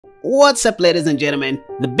What's up, ladies and gentlemen?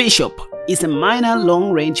 The bishop is a minor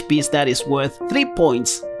long-range piece that is worth 3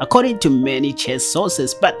 points according to many chess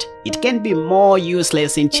sources, but it can be more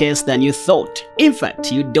useless in chess than you thought. In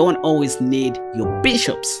fact, you don't always need your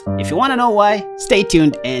bishops. If you want to know why, stay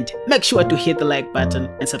tuned and make sure to hit the like button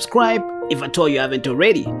and subscribe if at all you haven't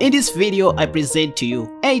already. In this video, I present to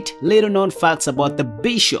you 8 little known facts about the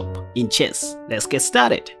bishop in chess. Let's get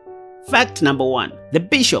started. Fact number 1. The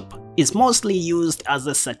bishop is mostly used as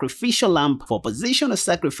a sacrificial lamb for positional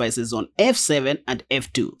sacrifices on f7 and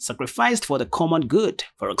f2, sacrificed for the common good.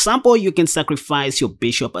 For example, you can sacrifice your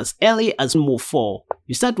bishop as early as move 4.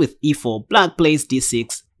 You start with e4, black plays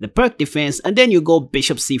d6, the perk defense, and then you go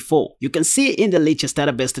bishop c4. You can see in the Lichess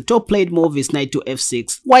database the top played move is knight to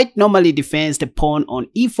f6. White normally defends the pawn on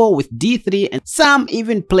e4 with d3, and some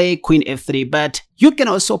even play queen f3, but you can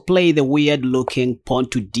also play the weird looking pawn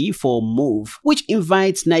to d4 move, which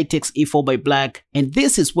invites knight takes e4 by black, and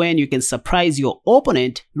this is when you can surprise your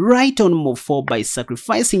opponent right on move 4 by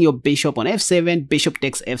sacrificing your bishop on f7, bishop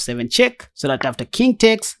takes f7 check, so that after king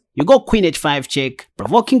takes, you go queen h5 check,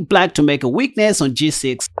 provoking black to make a weakness on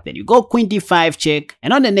g6, then you go queen d5 check,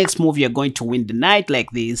 and on the next move you're going to win the knight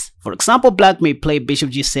like this. For example, black may play bishop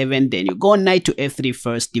g7, then you go knight to f3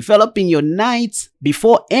 first, developing your knights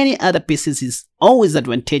before any other pieces is always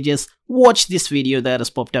advantageous. Watch this video that has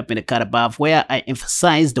popped up in the card above where I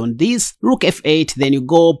emphasized on this. Rook f8, then you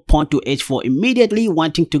go pawn to h4 immediately,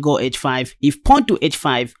 wanting to go h5. If pawn to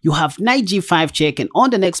h5, you have knight g5 check, and on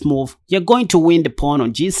the next move, you're going to win the pawn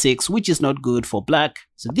on g6, which is not good for black.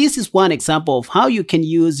 So this is one example of how you can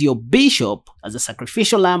use your bishop as a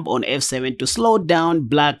sacrificial lamb on f7 to slow down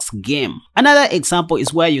black's game. Another example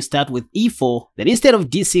is where you start with e4, then instead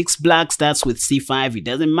of d6, black starts with c5, it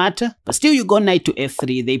doesn't matter, but still you go knight to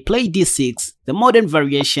f3, they play d6, the modern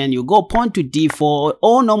variation, you go pawn to d4,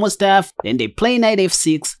 all normal stuff, then they play knight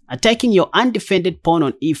f6, attacking your undefended pawn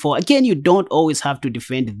on e4. Again, you don't always have to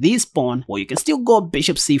defend this pawn, or you can still go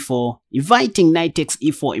bishop c4, inviting knight takes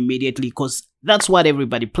e4 immediately, because that's what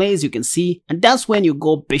everybody plays, you can see, and that's when you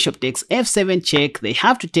go bishop takes f7 check, they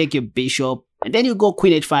have to take your bishop, and then you go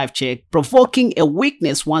queen h5 check, provoking a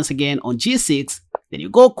weakness once again on g6, then you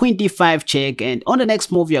go queen d5 check, and on the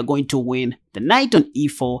next move you are going to win the knight on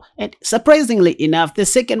e4, and surprisingly enough, the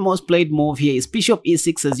second most played move here is bishop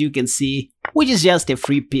e6, as you can see, which is just a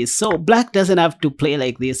free piece, so black doesn't have to play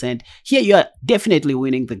like this, and here you are definitely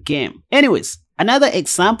winning the game. Anyways, another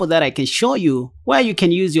example that I can show you where you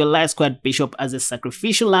can use your light squared bishop as a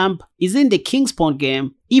sacrificial lamb is in the king's pawn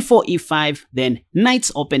game, e4, e5, then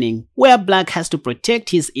knight's opening, where black has to protect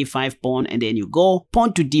his e5 pawn, and then you go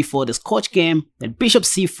pawn to d4, the Scotch game, then bishop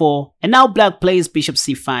c4, and now black plays bishop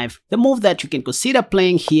c5. The move that you can consider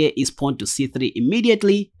playing here is pawn to c3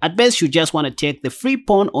 immediately. At best, you just want to take the free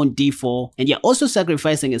pawn on d4, and you're also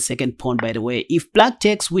sacrificing a second pawn, by the way. If black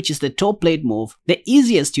takes, which is the top played move, the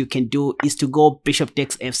easiest you can do is to go bishop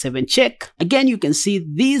takes f7 check. Again, you can see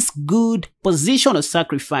this good position of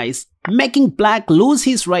sacrifice, making black lose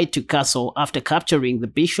his right to castle after capturing the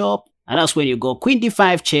bishop, and that's when you go queen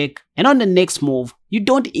d5 check, and on the next move, you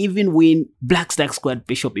don't even win black's dark squared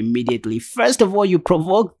bishop immediately. First of all, you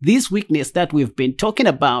provoke this weakness that we've been talking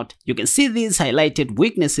about. You can see these highlighted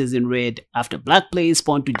weaknesses in red after black plays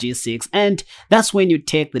pawn to g6, and that's when you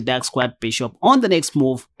take the dark squared bishop. On the next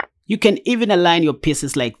move, you can even align your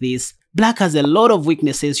pieces like this. Black has a lot of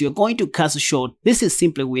weaknesses, you're going to castle short. This is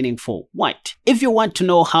simply winning for white. If you want to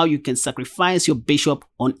know how you can sacrifice your bishop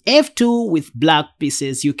on f2 with black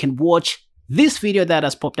pieces, you can watch this video that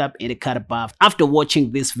has popped up in the card above. After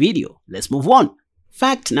watching this video, let's move on.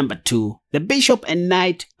 Fact number 2. The bishop and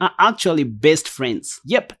knight are actually best friends.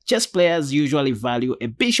 Yep, chess players usually value a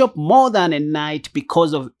bishop more than a knight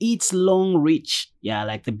because of its long reach. Yeah,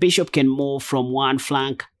 like the bishop can move from one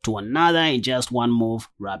flank to another in just one move.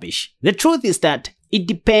 Rubbish. The truth is that it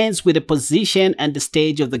depends with the position and the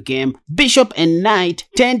stage of the game. Bishop and knight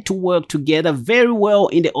tend to work together very well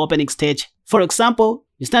in the opening stage. For example,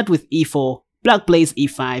 you start with e4, black plays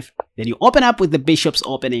e5, then you open up with the bishop's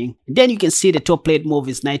opening, and then you can see the top played move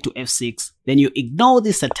is knight to f6. Then you ignore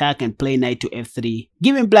this attack and play knight to f3,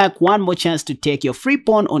 giving black one more chance to take your free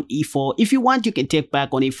pawn on e4. If you want, you can take back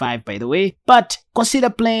on e5, by the way, but consider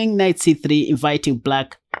playing knight c3, inviting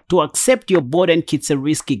black to accept your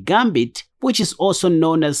Boden-Kitzer-Risky gambit, which is also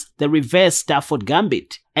known as the reverse Stafford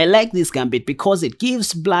gambit. I like this gambit because it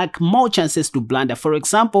gives black more chances to blunder. For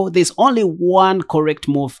example, there's only one correct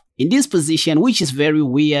move in this position, which is very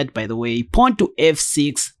weird, by the way. Pawn to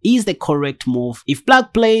f6 is the correct move. If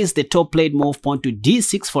black plays the top played move, pawn to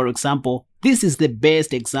d6, for example, this is the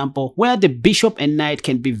best example where the bishop and knight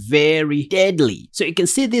can be very deadly. So you can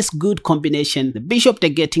see this good combination, the bishop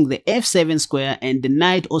targeting the f7 square and the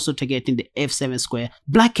knight also targeting the f7 square.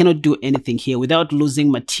 Black cannot do anything here without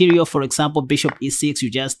losing material. For example, bishop e6, you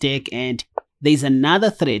just take, and there's another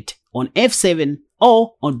threat on f7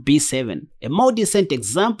 or on b7. A more decent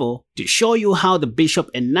example to show you how the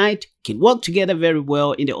bishop and knight can work together very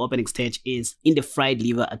well in the opening stage is in the fried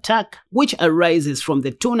liver attack, which arises from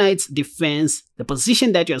the two knights defense, the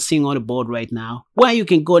position that you're seeing on the board right now, where you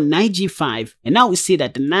can go knight g5, and now we see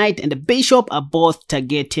that the knight and the bishop are both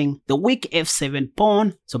targeting the weak f7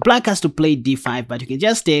 pawn. So black has to play d5, but you can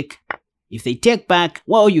just take. If they take back,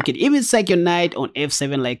 well, you can even sack your knight on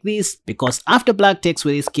f7 like this, because after black takes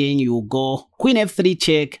with his king, you will go queen f3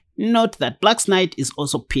 check. Note that black's knight is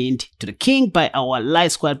also pinned to the king by our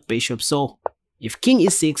light squared bishop. So if king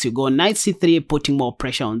e6, you go knight c3, putting more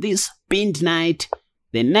pressure on this pinned knight.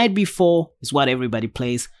 Then knight b4 is what everybody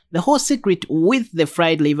plays. The whole secret with the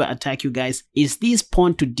fried liver attack, you guys, is this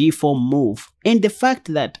pawn to d4 move, and the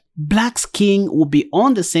fact that black's king will be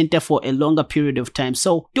on the center for a longer period of time.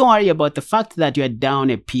 So don't worry about the fact that you are down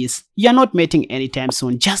a piece. You're not mating anytime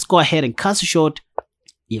soon. Just go ahead and castle short.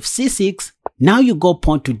 If c6, now you go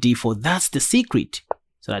pawn to d4. That's the secret.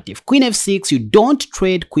 So that if queen f6, you don't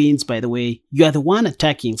trade queens, by the way, you are the one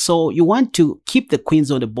attacking. So you want to keep the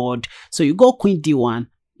queens on the board. So you go queen d1.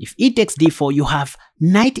 If e takes d4, you have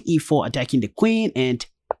knight e4 attacking the queen, and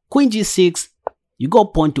queen g6, you go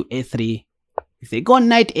pawn to a3. If they go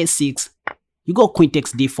knight a6, you go queen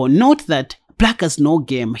takes d4. Note that black has no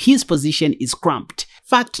game. His position is cramped.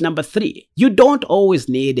 Fact number 3, you don't always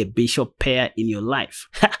need a bishop pair in your life.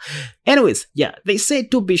 Anyways, yeah, they say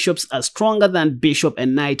two bishops are stronger than bishop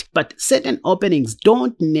and knight, but certain openings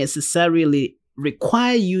don't necessarily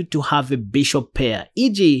require you to have a bishop pair,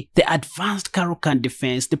 e.g. the advanced Caro-Kann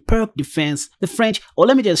defense, the Perk defense, the French, or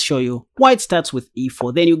let me just show you. White starts with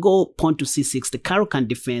e4, then you go pawn to c6, the Caro-Kann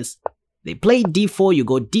defense. They play d4, you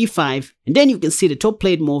go d5, and then you can see the top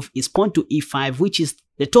played move is pawn to e5, which is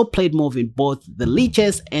the top played move in both the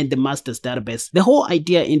Lichess and the Masters Database. The whole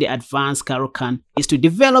idea in the advanced Caro-Kann is to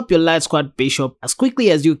develop your light squared bishop as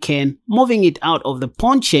quickly as you can, moving it out of the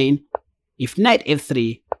pawn chain. If knight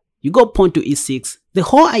f3, you go pawn to e6. The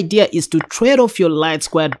whole idea is to trade off your light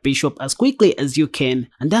squared bishop as quickly as you can,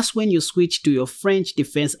 and that's when you switch to your French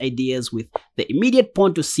defense ideas with the immediate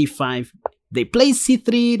pawn to c5. They play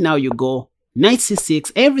c3, now you go knight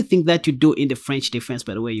c6, everything that you do in the French defense,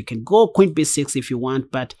 by the way. You can go queen b6 if you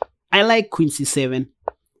want, but I like queen c7.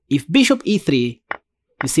 If bishop e3,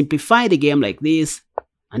 you simplify the game like this,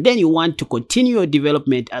 and then you want to continue your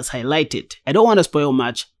development as highlighted. I don't want to spoil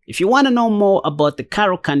much. If you want to know more about the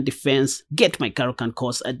Caro-Kann defense, get my Caro-Kann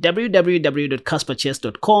course at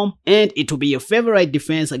www.casperchess.com, and it will be your favorite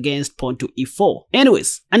defense against pawn to e4.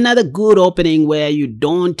 Anyways, another good opening where you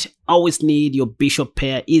don't always need your bishop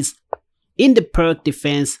pair is in the Perk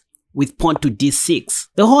defense with pawn to d6.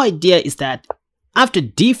 The whole idea is that after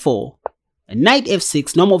d4, a knight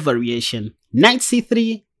f6, normal variation, knight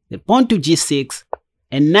c3, the pawn to g6,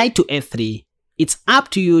 and knight to f3. It's up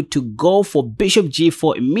to you to go for bishop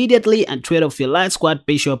g4 immediately and trade off your light squared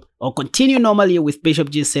bishop, or continue normally with bishop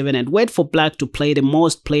g7 and wait for black to play the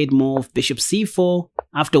most played move, bishop c4,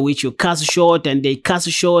 after which you castle short and they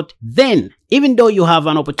castle short. Then, even though you have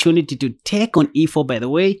an opportunity to take on e4, by the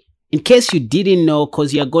way, in case you didn't know,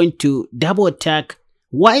 because you're going to double attack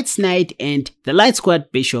white's knight and the light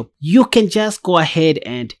squared bishop, you can just go ahead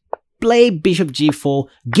and play bishop g4,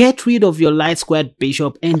 get rid of your light squared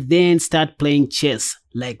bishop, and then start playing chess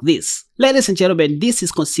like this. Ladies and gentlemen, this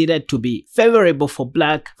is considered to be favorable for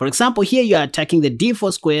black. For example, here you are attacking the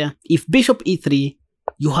d4 square. If bishop e3,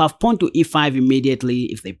 you have pawn to e5 immediately.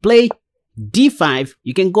 If they play d5,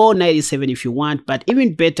 you can go knight e7 if you want, but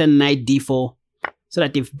even better knight d4, so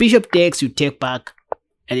that if bishop takes, you take back.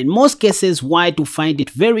 And in most cases, white will find it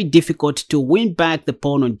very difficult to win back the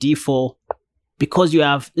pawn on d4, because you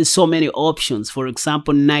have so many options. For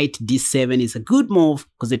example, knight d7 is a good move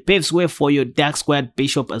because it paves way for your dark squared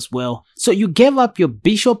bishop as well. So you gave up your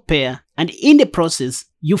bishop pair, and in the process,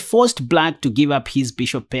 you forced black to give up his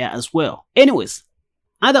bishop pair as well. Anyways,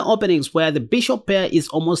 other openings where the bishop pair is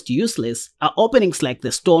almost useless are openings like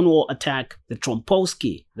the Stonewall attack, the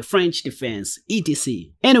Trompowsky, the French defense, etc.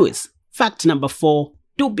 Anyways, fact number 4,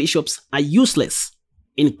 two bishops are useless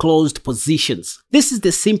in closed positions. This is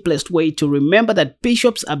the simplest way to remember that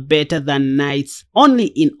bishops are better than knights only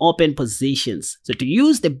in open positions. So to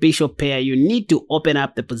use the bishop pair, you need to open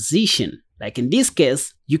up the position. Like in this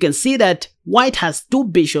case, you can see that white has two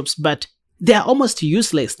bishops, but They are almost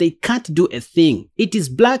useless. They can't do a thing. It is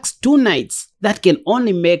black's 2 knights that can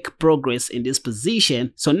only make progress in this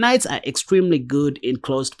position, so knights are extremely good in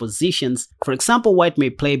closed positions. For example, white may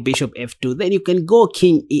play bishop f2, then you can go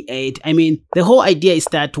king e8. I mean, the whole idea is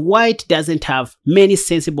that white doesn't have many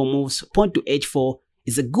sensible moves. Pawn to h4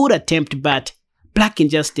 is a good attempt, but black can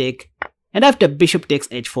just take. And after bishop takes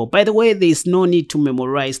h4, by the way, there is no need to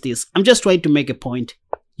memorize this. I'm just trying to make a point.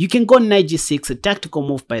 You can go knight g6, a tactical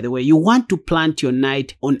move, by the way. You want to plant your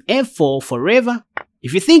knight on f4 forever.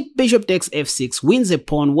 If you think bishop takes f6 wins a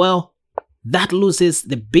pawn, well, that loses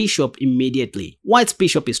the bishop immediately. White's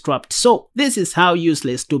bishop is trapped. So this is how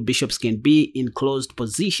useless 2 bishops can be in closed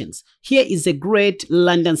positions. Here is a great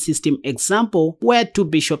London system example where 2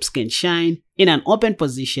 bishops can shine. In an open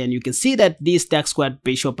position, you can see that this dark squared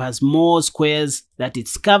bishop has more squares that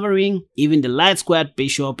it's covering. Even the light squared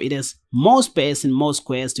bishop, it has more space and more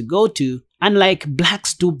squares to go to. Unlike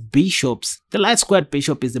black's 2 bishops, the light squared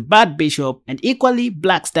bishop is a bad bishop, and equally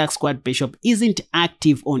black's dark squared bishop isn't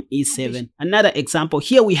active on e7. Another example,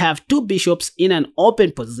 here we have 2 bishops in an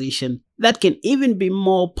open position that can even be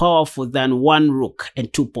more powerful than 1 rook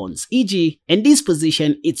and 2 pawns. E.g., in this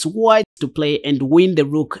position, it's white to play and win the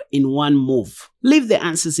rook in 1 move. Leave the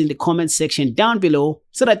answers in the comment section down below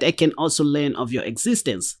so that I can also learn of your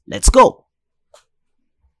existence. Let's go!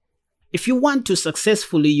 If you want to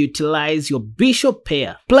successfully utilize your bishop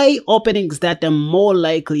pair, play openings that are more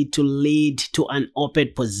likely to lead to an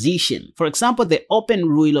open position. For example, the open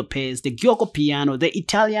Ruilo pairs, the Gioco Piano, the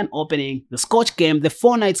Italian opening, the Scotch game, the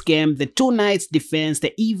 4 knights game, the 2 knights defense,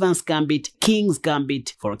 the Evans Gambit, King's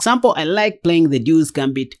Gambit. For example, I like playing the Deuce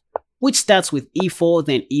Gambit, which starts with e4,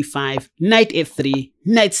 then e5, knight f3,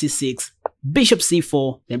 knight c6, bishop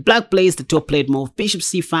c4, then black plays the top plate move, bishop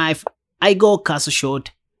c5, I go castle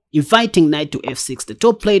short, inviting knight to f6, the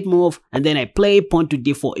top plate move, and then I play pawn to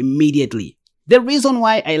d4 immediately. The reason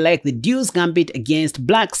why I like the Deuce Gambit against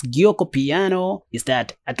black's Gioco Piano is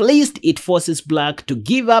that at least it forces black to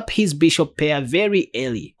give up his bishop pair very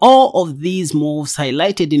early. All of these moves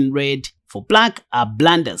highlighted in red for black are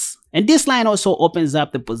blunders. And this line also opens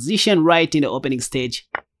up the position right in the opening stage.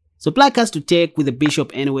 So black has to take with the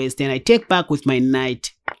bishop anyways, then I take back with my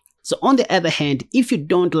knight. So on the other hand, if you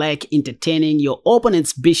don't like entertaining your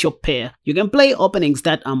opponent's bishop pair, you can play openings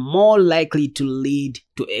that are more likely to lead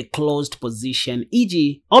to a closed position,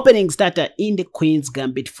 e.g. openings that are in the Queen's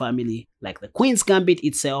Gambit family, like the Queen's Gambit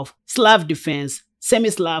itself, Slav defense,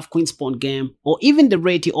 semi-Slav Queen's Pawn game, or even the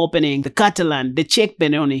Reti opening, the Catalan, the Czech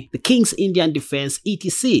Benoni, the King's Indian defense,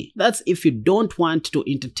 etc. That's if you don't want to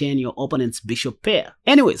entertain your opponent's bishop pair.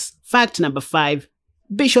 Anyways, fact number 5.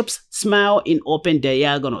 Bishops smile in open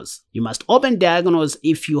diagonals. You must open diagonals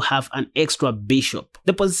if you have an extra bishop.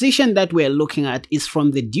 The position that we're looking at is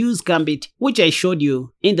from the Deuce Gambit, which I showed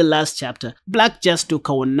you in the last chapter. Black just took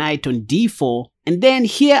our knight on d4, and then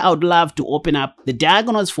here I would love to open up the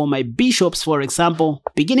diagonals for my bishops, for example,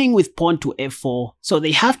 beginning with pawn to f4. So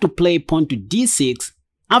they have to play pawn to d6,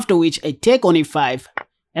 after which I take on e5.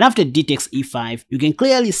 And after d takes e5, you can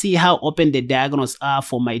clearly see how open the diagonals are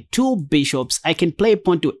for my 2 bishops. I can play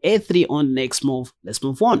pawn to a3 on the next move. Let's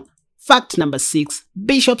move on. Fact number 6.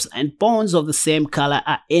 Bishops and pawns of the same color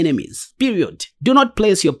are enemies. Period. Do not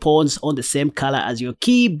place your pawns on the same color as your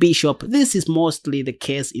key bishop. This is mostly the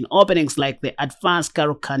case in openings like the advanced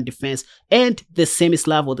Caro-Kann defense and the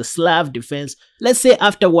semi-Slav or the Slav defense. Let's say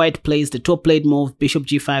after white plays the top plate move, bishop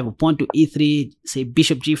g5 or pawn to e3, say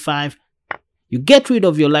bishop g5. You get rid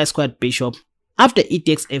of your light squared bishop. After e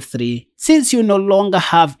takes f3, since you no longer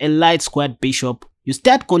have a light squared bishop, you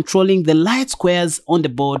start controlling the light squares on the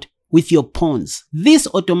board with your pawns. This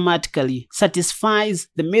automatically satisfies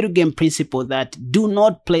the middle game principle that do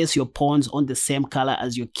not place your pawns on the same color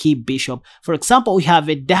as your key bishop. For example, we have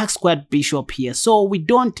a dark squared bishop here, so we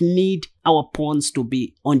don't need our pawns to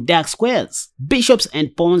be on dark squares. Bishops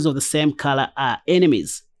and pawns of the same color are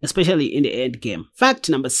enemies, especially in the end game. Fact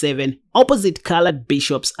number 7. Opposite colored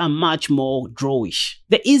bishops are much more drawish.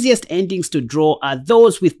 The easiest endings to draw are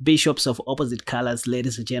those with bishops of opposite colors,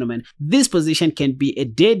 ladies and gentlemen. This position can be a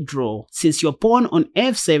dead draw since your pawn on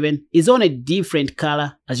f7 is on a different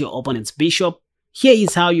color as your opponent's bishop. Here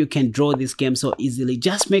is how you can draw this game so easily.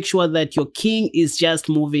 Just make sure that your king is just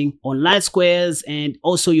moving on light squares and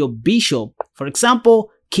also your bishop. For example,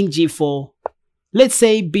 king g4. Let's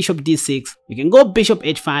say bishop d6, you can go bishop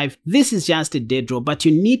h5. This is just a dead draw, but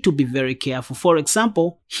you need to be very careful. For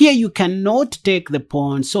example, here you cannot take the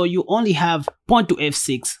pawn, so you only have pawn to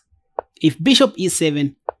f6. If bishop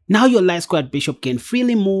e7, now your light squared bishop can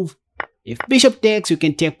freely move. If bishop takes, you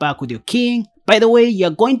can take back with your king. By the way, you're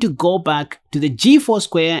going to go back to the g4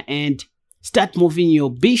 square and start moving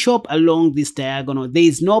your bishop along this diagonal. There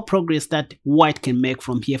is no progress that white can make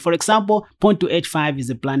from here. For example, pawn to h5 is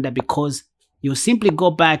a blunder because you simply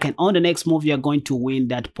go back and on the next move you're going to win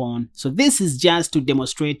that pawn. So this is just to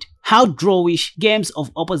demonstrate how drawish games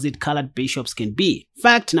of opposite colored bishops can be.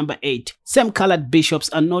 Fact number 8. Same colored bishops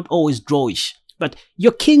are not always drawish, but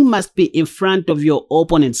your king must be in front of your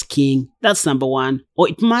opponent's king. That's number 1. Or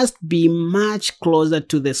it must be much closer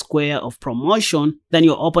to the square of promotion than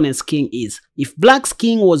your opponent's king is. If black's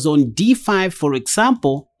king was on d5 for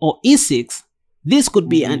example, or e6, this could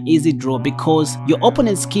be an easy draw because your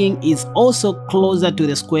opponent's king is also closer to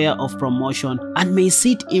the square of promotion and may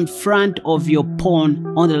sit in front of your pawn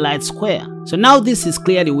on the light square. So now this is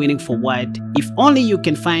clearly winning for white. If only you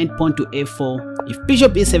can find pawn to a4. If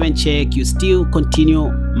bishop e7 check, you still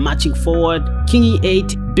continue marching forward. King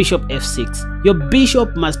e8, bishop f6. Your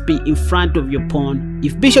bishop must be in front of your pawn.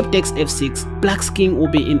 If bishop takes f6, black's king will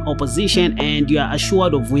be in opposition and you are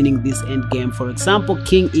assured of winning this endgame. For example,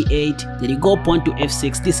 king e8, then you go pawn to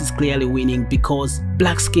f6. This is clearly winning because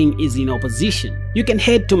black's king is in opposition. You can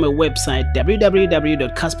head to my website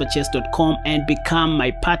www.casperchess.com and become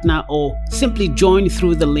my partner, or simply join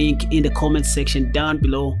through the link in the comment section down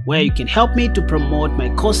below, where you can help me to promote my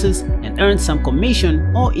courses and earn some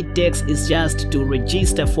commission. All it takes is just to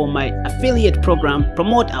register for my affiliate program,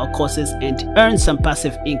 promote our courses and earn some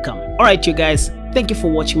passive income. Alright you guys, thank you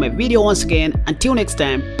for watching my video once again. Until next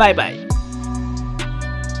time, bye bye.